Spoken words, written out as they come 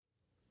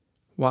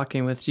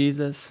walking with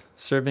Jesus,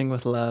 serving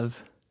with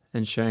love,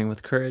 and sharing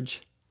with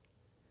courage.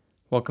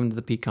 Welcome to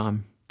the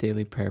PCOM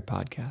Daily Prayer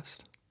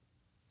Podcast.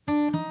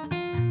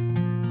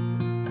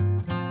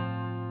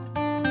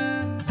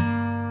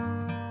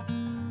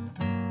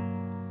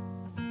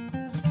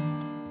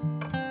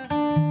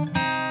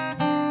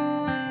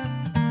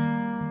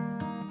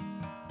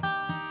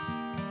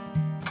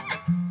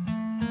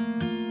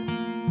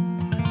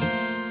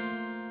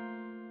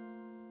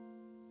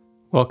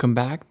 Welcome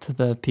back to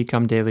the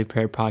PCOM Daily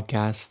Prayer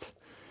Podcast.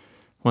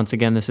 Once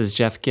again, this is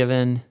Jeff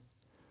Given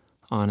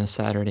on a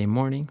Saturday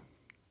morning,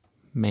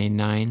 May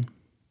 9.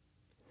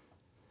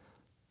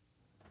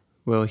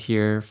 We'll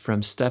hear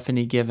from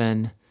Stephanie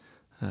Given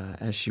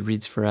as she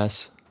reads for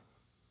us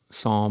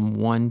Psalm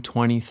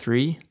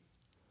 123.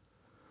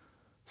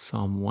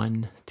 Psalm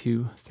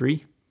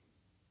 123.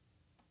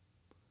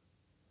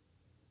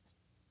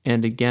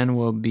 And again,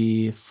 we'll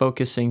be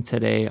focusing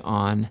today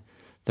on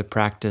the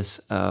practice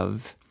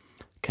of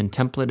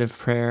contemplative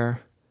prayer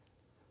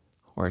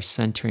or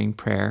centering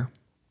prayer.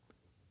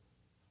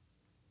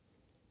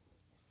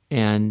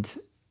 And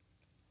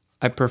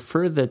I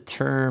prefer the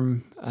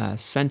term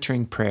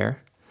centering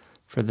prayer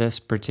for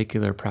this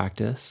particular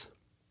practice.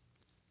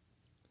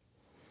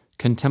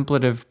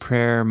 Contemplative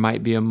prayer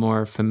might be a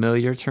more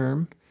familiar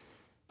term,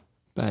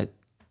 but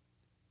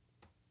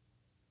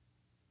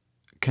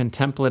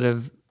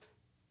contemplative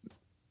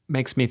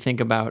makes me think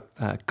about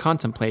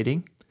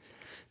contemplating,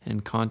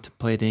 and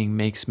contemplating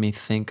makes me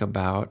think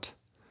about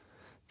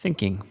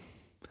thinking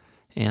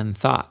and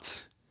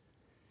thoughts.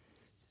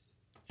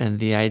 And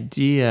the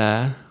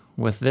idea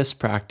with this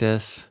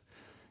practice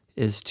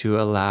is to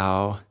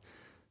allow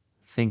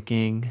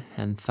thinking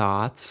and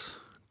thoughts,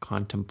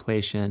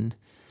 contemplation,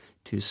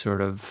 to sort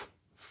of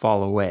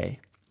fall away,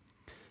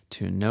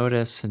 to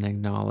notice and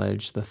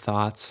acknowledge the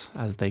thoughts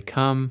as they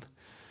come,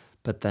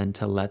 but then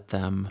to let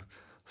them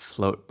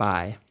float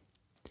by.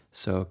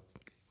 So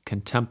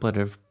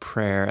contemplative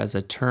prayer as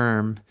a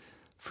term,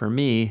 for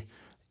me,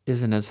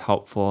 isn't as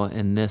helpful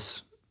in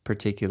this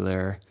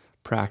particular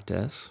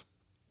practice.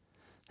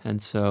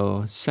 And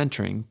so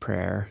centering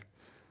prayer,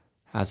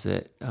 as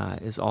it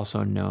is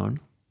also known,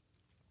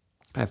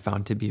 I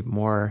found to be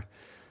more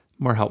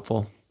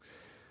helpful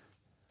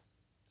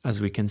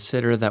as we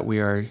consider that we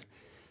are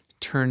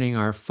turning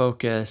our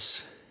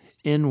focus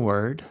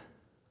inward,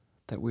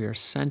 that we are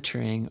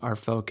centering our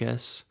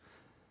focus,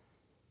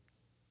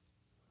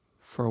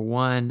 for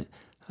one,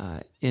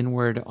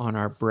 inward on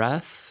our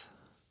breath,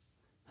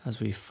 as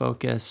we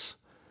focus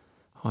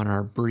on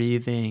our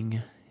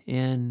breathing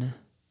in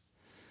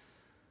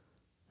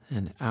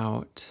and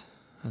out,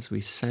 as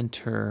we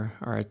center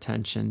our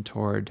attention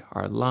toward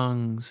our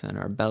lungs and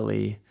our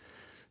belly,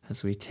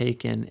 as we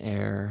take in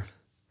air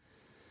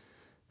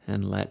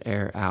and let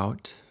air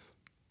out.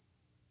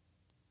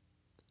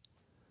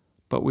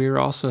 But we are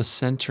also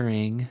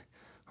centering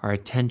our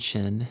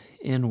attention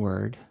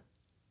inward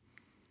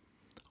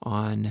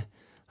on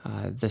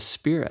the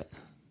Spirit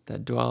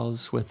that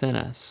dwells within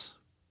us,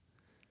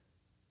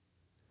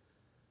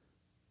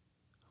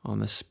 on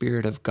the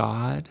Spirit of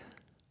God,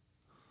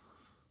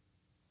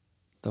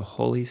 the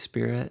Holy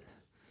Spirit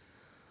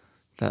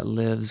that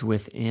lives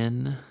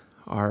within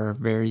our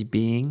very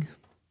being.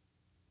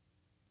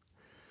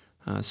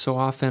 So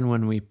often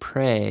when we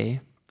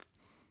pray,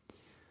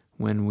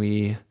 when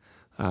we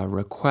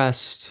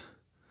request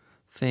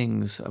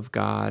things of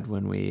God,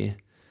 when we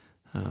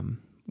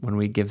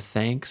give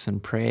thanks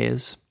and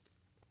praise,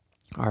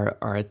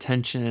 our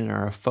attention and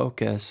our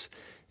focus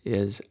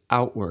is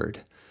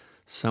outward,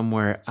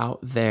 somewhere out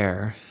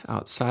there,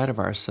 outside of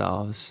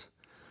ourselves,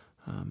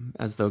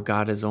 as though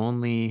God is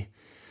only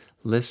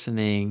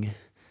listening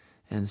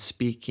and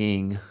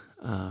speaking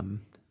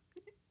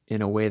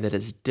in a way that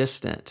is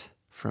distant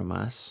from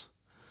us.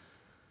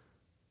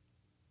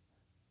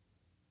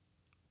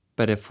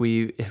 But if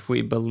we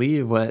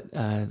believe what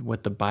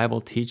the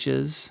Bible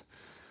teaches,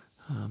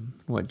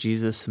 what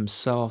Jesus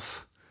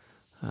himself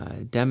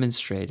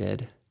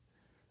demonstrated,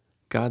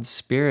 God's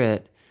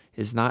Spirit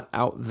is not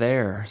out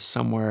there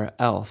somewhere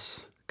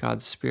else.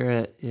 God's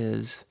Spirit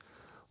is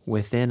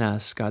within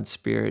us. God's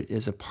Spirit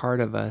is a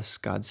part of us.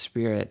 God's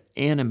Spirit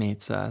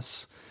animates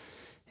us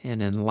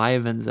and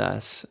enlivens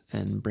us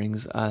and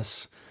brings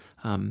us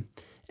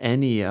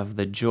any of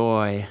the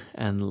joy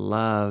and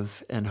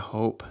love and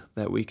hope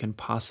that we can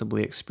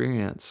possibly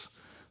experience.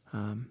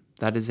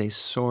 That is a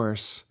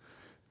source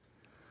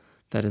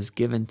that is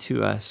given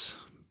to us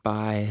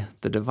by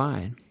the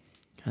divine,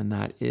 and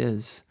that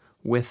is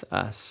with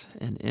us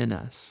and in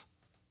us.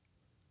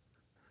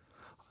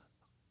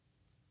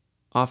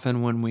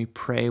 Often when we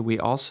pray, we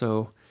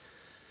also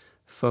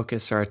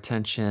focus our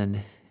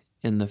attention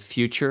in the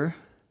future,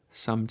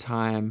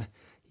 sometime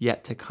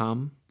yet to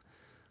come,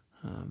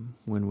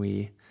 when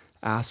we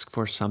ask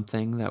for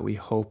something that we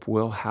hope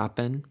will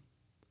happen,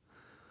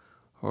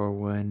 or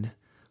when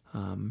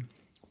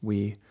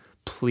we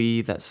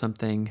plea that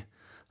something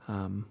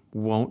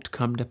won't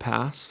come to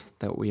pass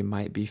that we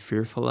might be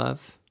fearful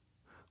of.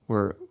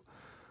 We're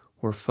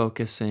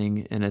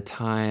focusing in a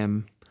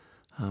time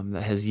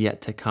that has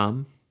yet to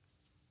come.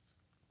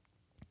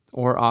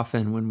 Or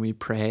often when we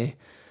pray,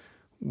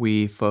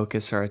 we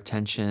focus our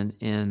attention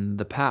in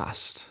the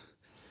past.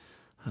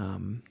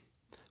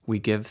 We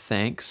give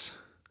thanks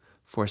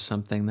for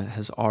something that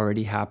has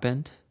already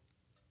happened,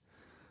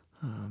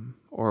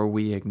 or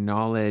we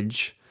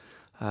acknowledge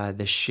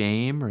the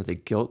shame or the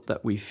guilt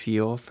that we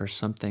feel for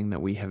something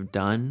that we have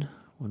done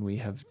when we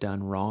have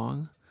done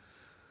wrong,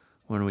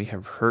 when we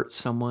have hurt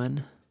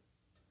someone,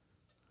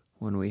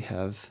 when we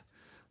have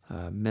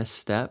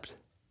misstepped.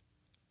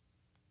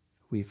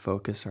 We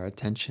focus our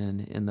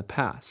attention in the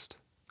past.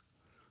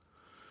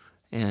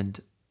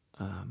 And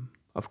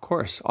of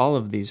course, all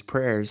of these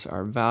prayers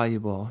are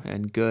valuable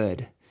and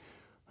good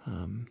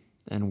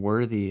and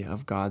worthy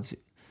of God's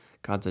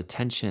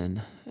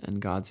attention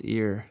and God's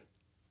ear.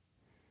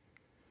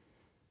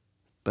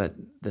 But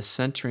the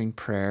centering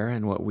prayer,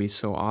 and what we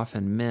so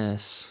often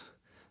miss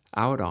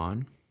out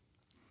on,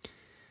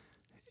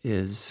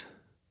 is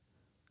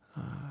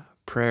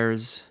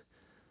prayers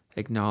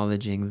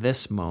acknowledging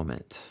this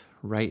moment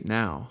right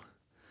now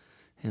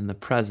in the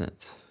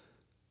present,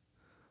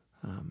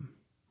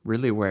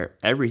 really where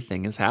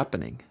everything is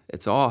happening.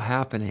 It's all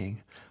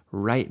happening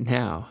right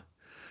now.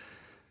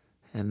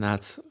 And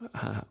that's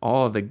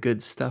all the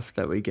good stuff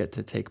that we get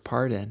to take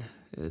part in.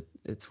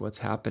 It's what's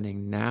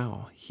happening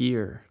now,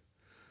 here.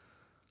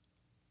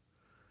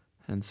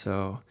 And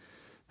so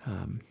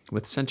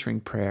with centering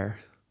prayer,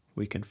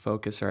 we can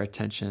focus our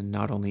attention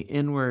not only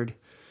inward,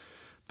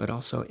 but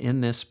also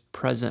in this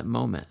present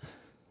moment.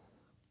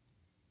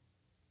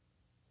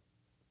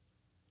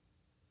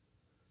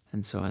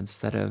 And so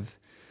instead of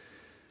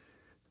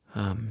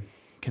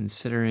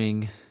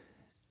considering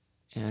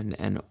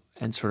and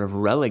sort of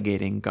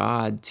relegating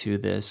God to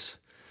this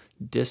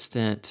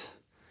distant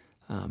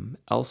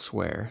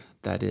elsewhere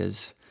that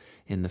is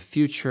in the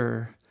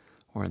future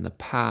or in the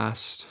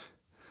past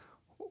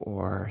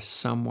or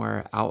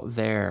somewhere out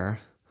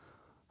there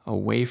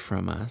away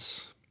from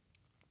us,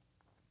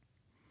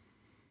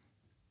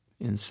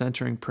 in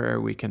centering prayer,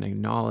 we can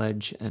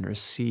acknowledge and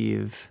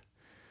receive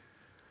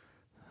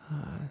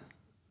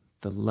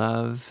the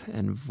love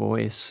and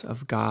voice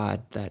of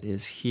God that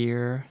is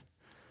here,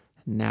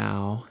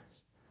 now,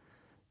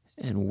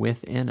 and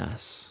within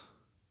us,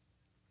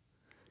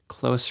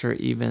 closer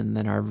even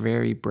than our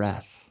very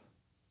breath.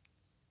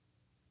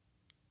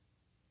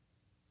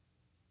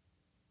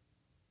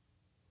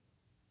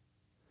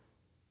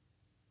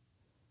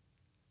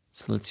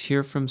 So let's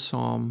hear from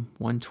Psalm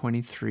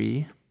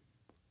 123.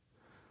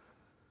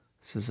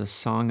 This is a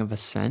song of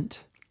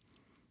ascent.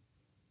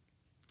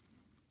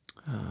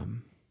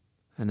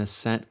 An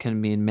ascent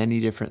can mean many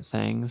different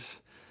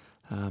things.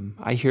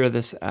 I hear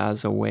this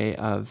as a way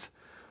of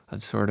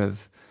sort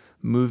of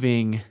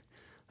moving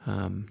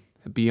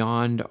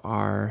beyond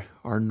our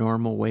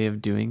normal way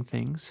of doing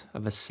things,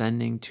 of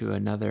ascending to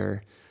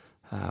another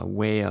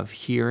way of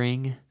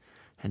hearing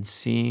and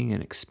seeing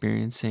and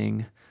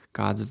experiencing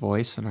God's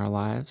voice in our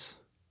lives.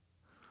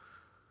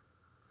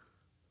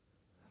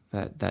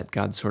 That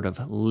God sort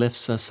of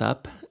lifts us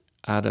up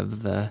out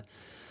of the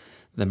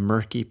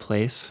murky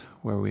place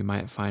where we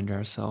might find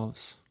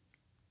ourselves.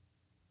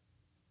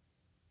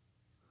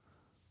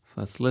 So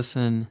let's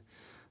listen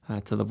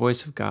to the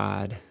voice of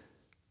God.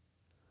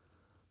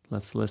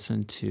 Let's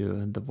listen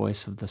to the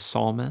voice of the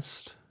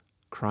psalmist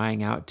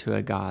crying out to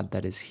a God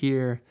that is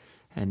here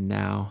and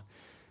now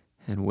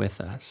and with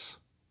us.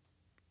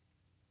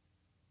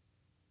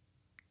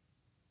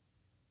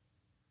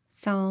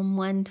 Psalm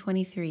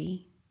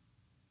 123,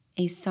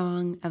 a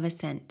song of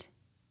ascent.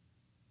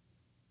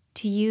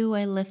 To you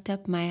I lift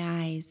up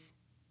my eyes,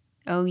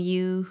 O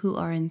you who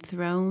are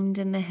enthroned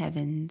in the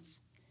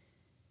heavens.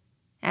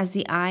 As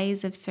the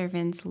eyes of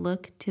servants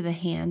look to the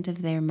hand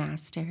of their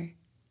master,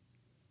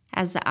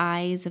 as the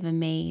eyes of a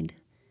maid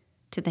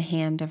to the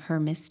hand of her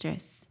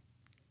mistress,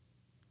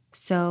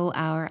 so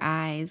our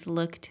eyes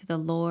look to the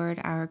Lord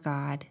our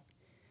God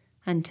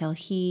until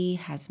he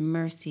has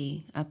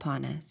mercy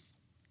upon us.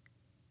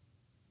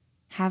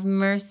 Have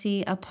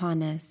mercy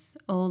upon us,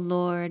 O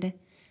Lord,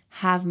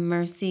 have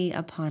mercy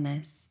upon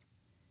us,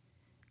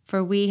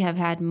 for we have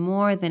had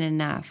more than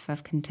enough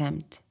of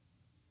contempt.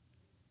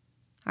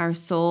 Our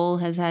soul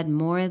has had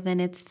more than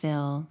its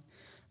fill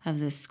of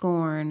the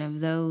scorn of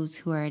those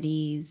who are at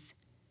ease,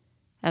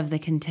 of the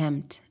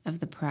contempt of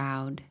the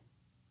proud.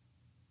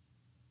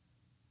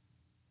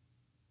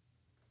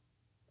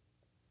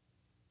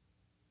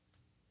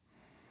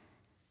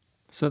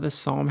 So this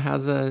psalm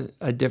has a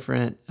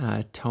different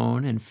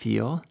tone and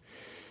feel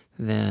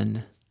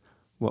than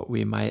what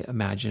we might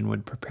imagine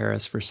would prepare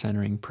us for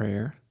centering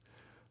prayer.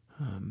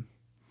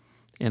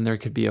 And there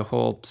could be a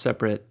whole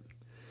separate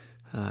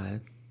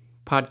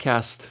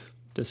podcast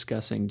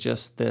discussing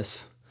just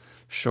this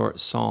short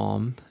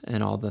psalm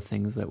and all the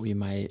things that we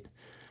might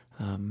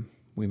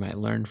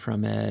learn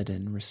from it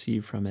and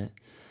receive from it.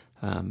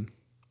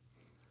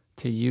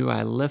 To you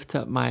I lift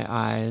up my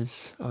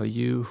eyes, O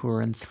you who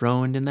are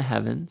enthroned in the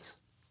heavens.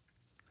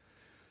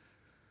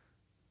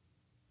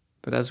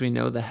 But as we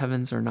know, the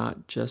heavens are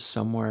not just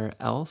somewhere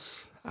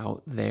else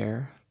out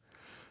there,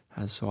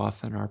 as so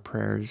often our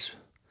prayers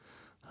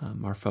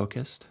are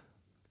focused.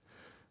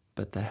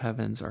 But the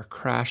heavens are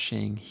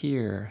crashing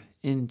here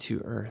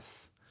into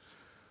earth.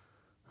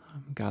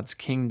 God's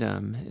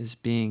kingdom is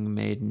being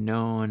made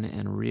known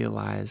and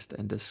realized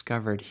and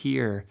discovered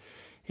here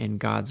in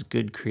God's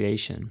good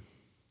creation.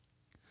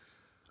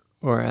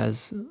 Or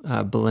as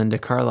Belinda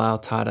Carlisle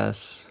taught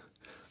us,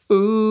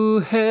 "Ooh,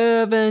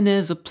 heaven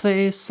is a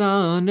place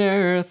on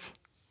earth."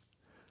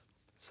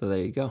 So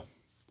there you go.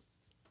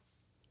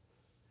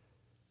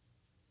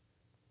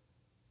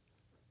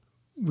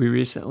 We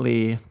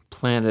recently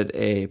planted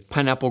a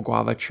pineapple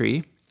guava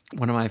tree,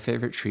 one of my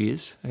favorite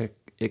trees.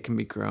 It can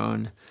be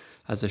grown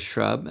as a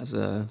shrub, as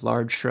a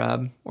large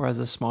shrub, or as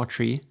a small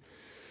tree.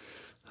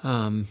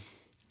 And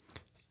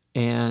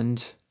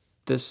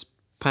this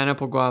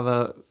pineapple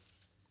guava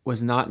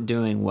was not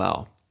doing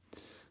well.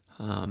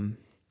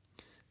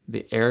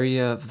 The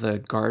area of the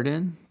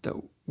garden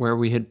where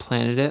we had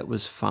planted it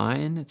was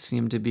fine. It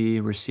seemed to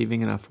be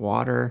receiving enough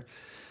water.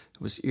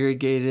 It was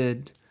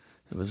irrigated.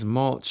 It was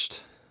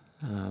mulched.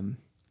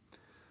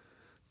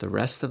 The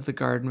rest of the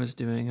garden was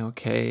doing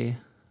okay.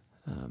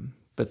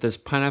 But this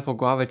pineapple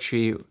guava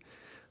tree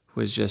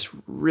was just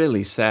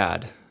really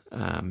sad.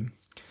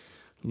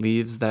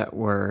 Leaves that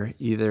were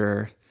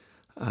either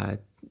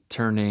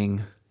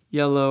turning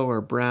yellow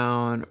or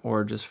brown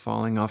or just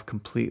falling off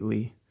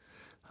completely.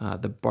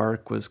 The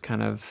bark was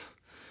kind of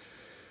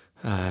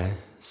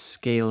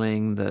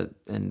scaling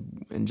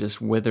and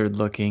just withered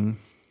looking.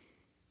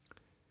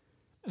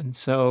 And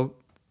so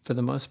for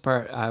the most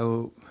part, I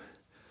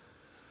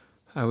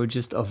would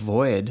just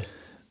avoid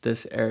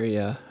this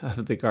area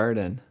of the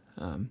garden.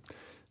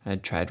 I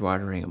had tried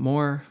watering it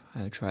more. I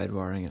had tried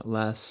watering it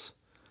less.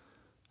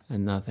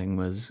 And nothing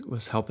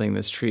was helping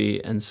this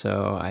tree. And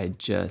so I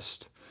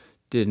just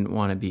didn't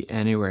want to be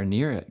anywhere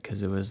near it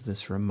because it was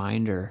this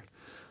reminder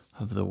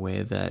of the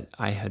way that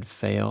I had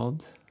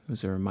failed. It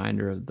was a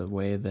reminder of the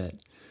way that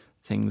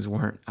things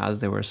weren't as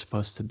they were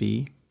supposed to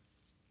be.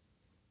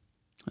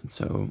 And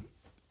so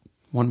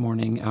one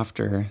morning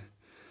after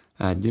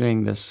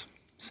doing this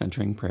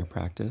centering prayer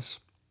practice,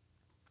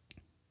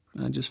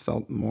 I just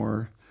felt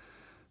more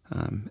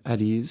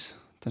at ease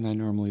than I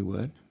normally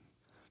would.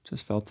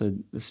 Just felt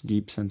this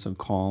deep sense of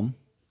calm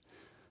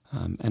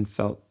and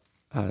felt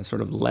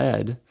sort of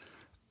led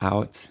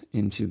out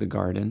into the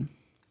garden,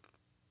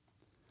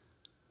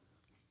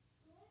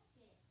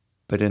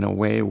 but in a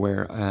way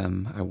where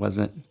I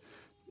wasn't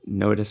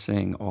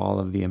noticing all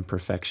of the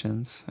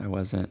imperfections. I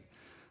wasn't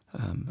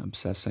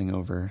obsessing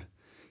over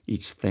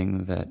each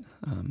thing that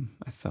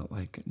I felt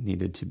like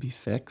needed to be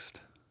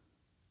fixed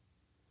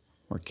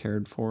or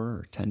cared for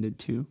or tended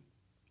to.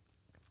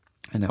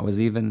 And I was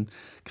even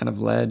kind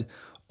of led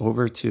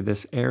over to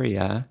this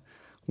area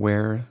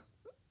where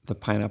the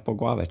pineapple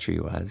guava tree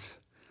was,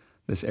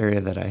 this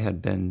area that I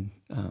had been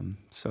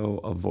so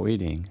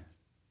avoiding.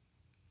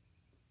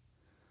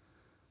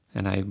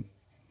 And I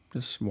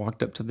just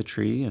walked up to the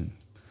tree and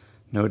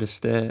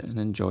noticed it and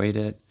enjoyed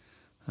it.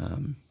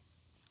 And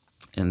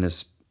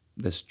this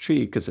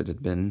tree, because it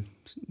had been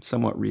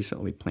somewhat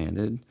recently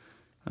planted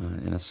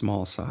in a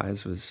small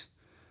size, was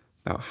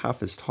about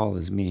half as tall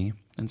as me.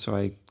 And so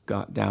I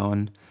got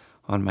down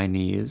on my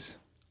knees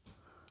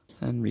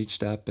and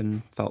reached up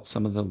and felt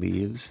some of the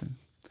leaves.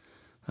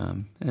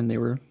 And they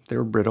were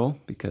brittle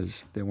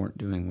because they weren't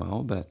doing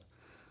well, but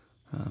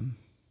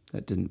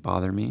that didn't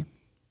bother me.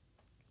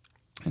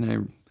 And I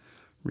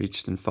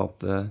reached and felt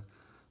the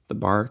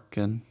bark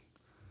and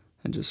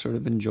just sort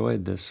of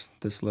enjoyed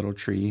this little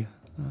tree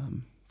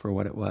for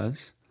what it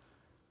was.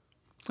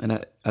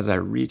 And as I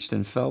reached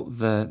and felt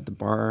the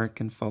bark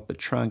and felt the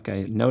trunk,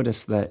 I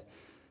noticed that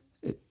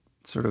it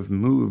sort of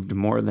moved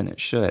more than it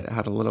should. It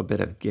had a little bit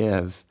of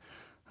give.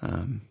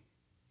 And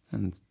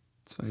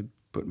so I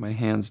put my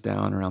hands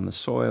down around the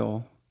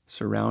soil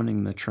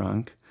surrounding the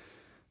trunk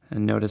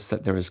and noticed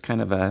that there was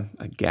kind of a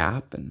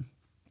gap and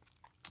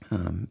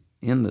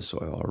in the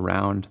soil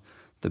around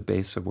the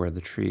base of where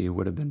the tree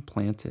would have been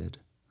planted.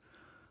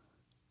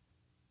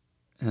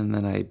 And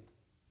then I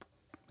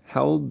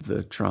held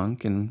the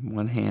trunk in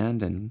one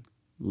hand and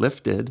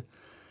lifted,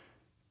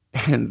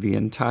 and the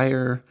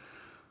entire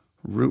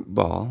root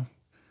ball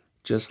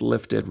just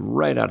lifted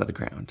right out of the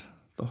ground,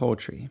 the whole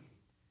tree.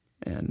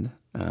 And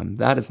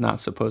that is not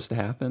supposed to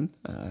happen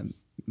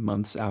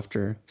months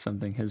after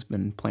something has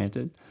been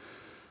planted.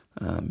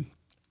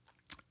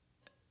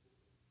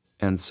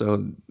 And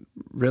so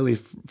really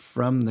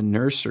from the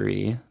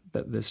nursery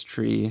that this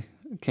tree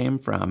came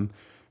from,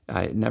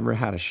 it never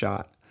had a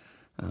shot.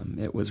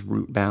 It was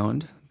root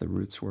bound. The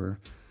roots were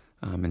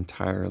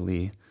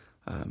entirely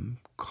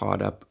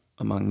caught up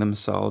among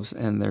themselves,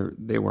 and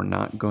they were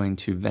not going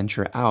to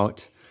venture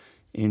out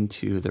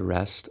into the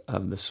rest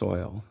of the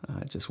soil.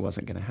 It just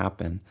wasn't going to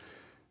happen.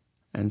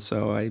 And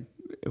so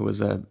it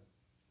was a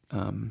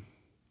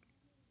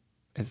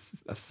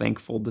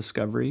thankful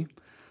discovery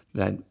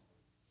that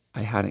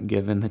I hadn't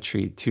given the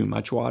tree too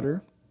much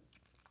water,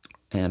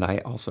 and I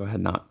also had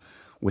not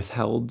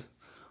withheld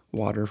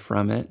water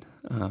from it.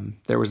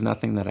 There was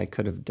nothing that I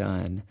could have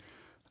done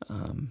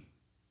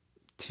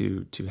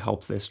to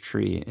help this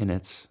tree in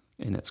its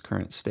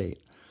current state.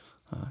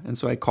 And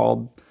so I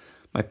called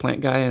my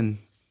plant guy and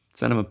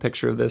sent him a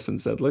picture of this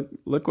and said,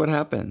 look what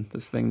happened.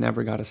 This thing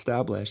never got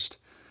established.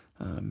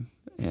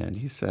 And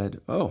he said,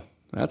 oh,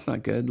 that's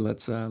not good.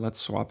 Let's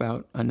swap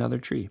out another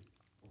tree.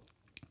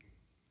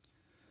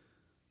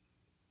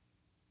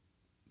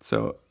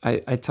 So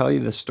I tell you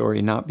this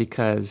story not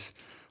because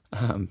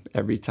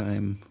every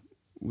time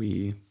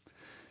we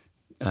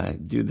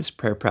do this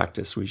prayer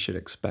practice, we should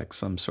expect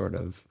some sort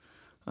of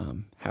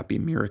happy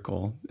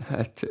miracle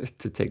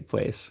to take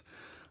place.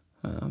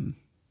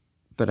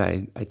 But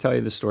I tell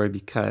you the story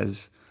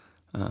because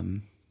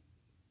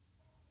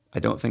I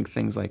don't think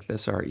things like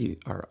this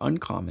are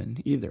uncommon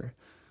either.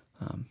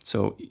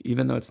 So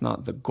even though it's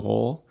not the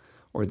goal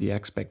or the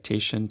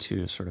expectation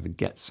to sort of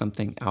get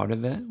something out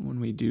of it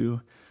when we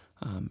do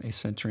a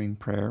centering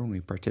prayer, when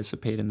we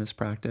participate in this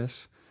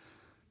practice,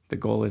 the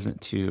goal isn't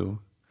to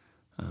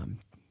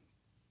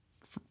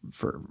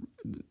for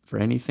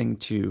anything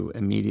to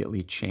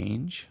immediately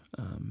change.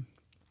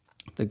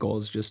 The goal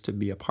is just to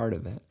be a part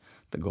of it.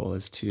 The goal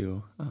is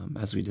to,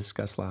 as we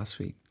discussed last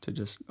week, to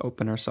just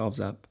open ourselves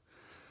up,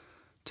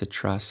 to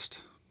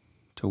trust,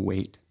 to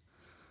wait.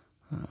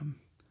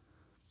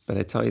 But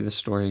I tell you this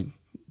story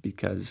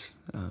because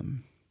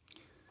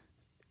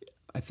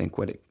I think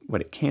what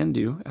it can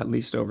do, at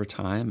least over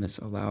time, is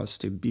allow us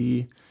to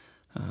be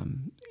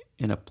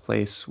in a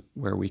place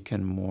where we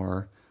can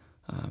more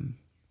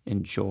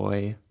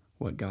enjoy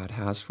what God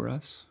has for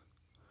us.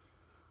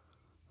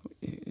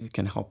 It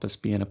can help us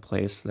be in a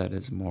place that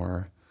is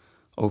more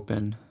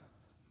open,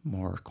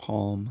 more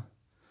calm,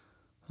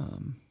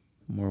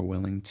 more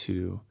willing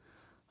to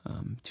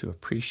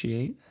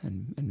appreciate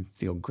and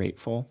feel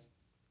grateful.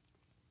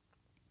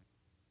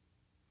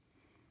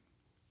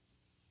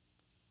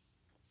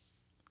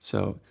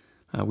 So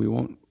we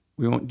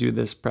won't do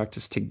this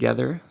practice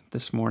together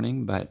this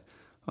morning, but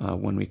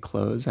when we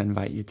close, I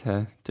invite you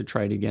to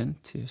try it again,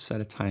 to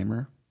set a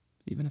timer,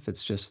 even if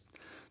it's just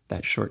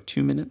that short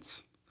 2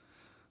 minutes,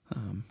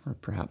 or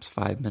perhaps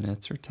 5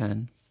 minutes or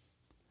 10.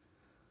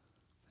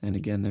 And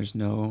again, there's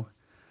no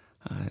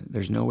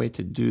way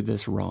to do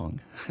this wrong.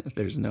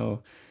 There's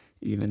no,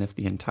 even if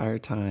the entire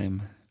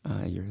time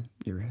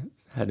your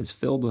head is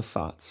filled with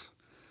thoughts,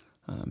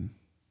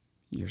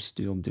 you're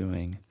still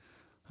doing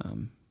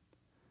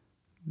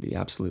the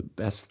absolute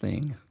best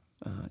thing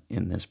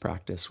in this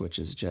practice, which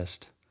is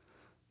just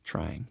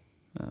trying,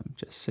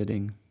 just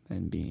sitting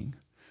and being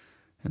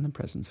in the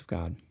presence of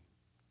God.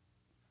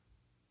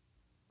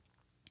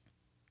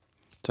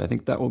 So I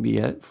think that will be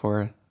it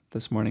for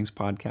this morning's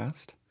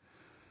podcast.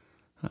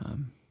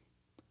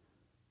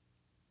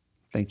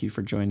 Thank you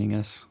for joining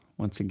us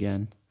once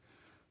again.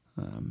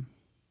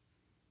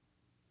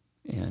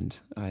 And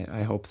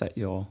I hope that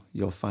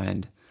you'll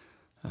find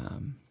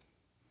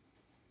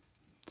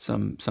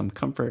some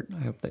comfort.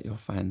 I hope that you'll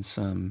find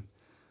some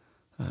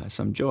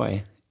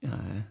joy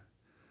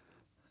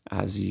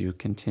as you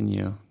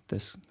continue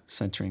this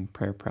centering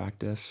prayer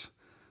practice,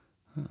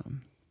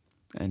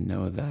 and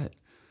know that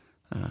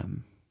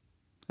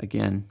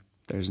again,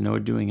 there's no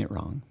doing it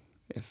wrong.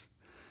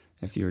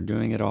 If you're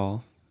doing it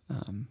all,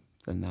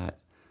 then that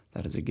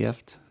is a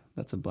gift.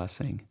 That's a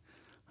blessing.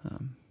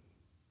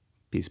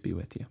 Peace be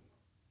with you.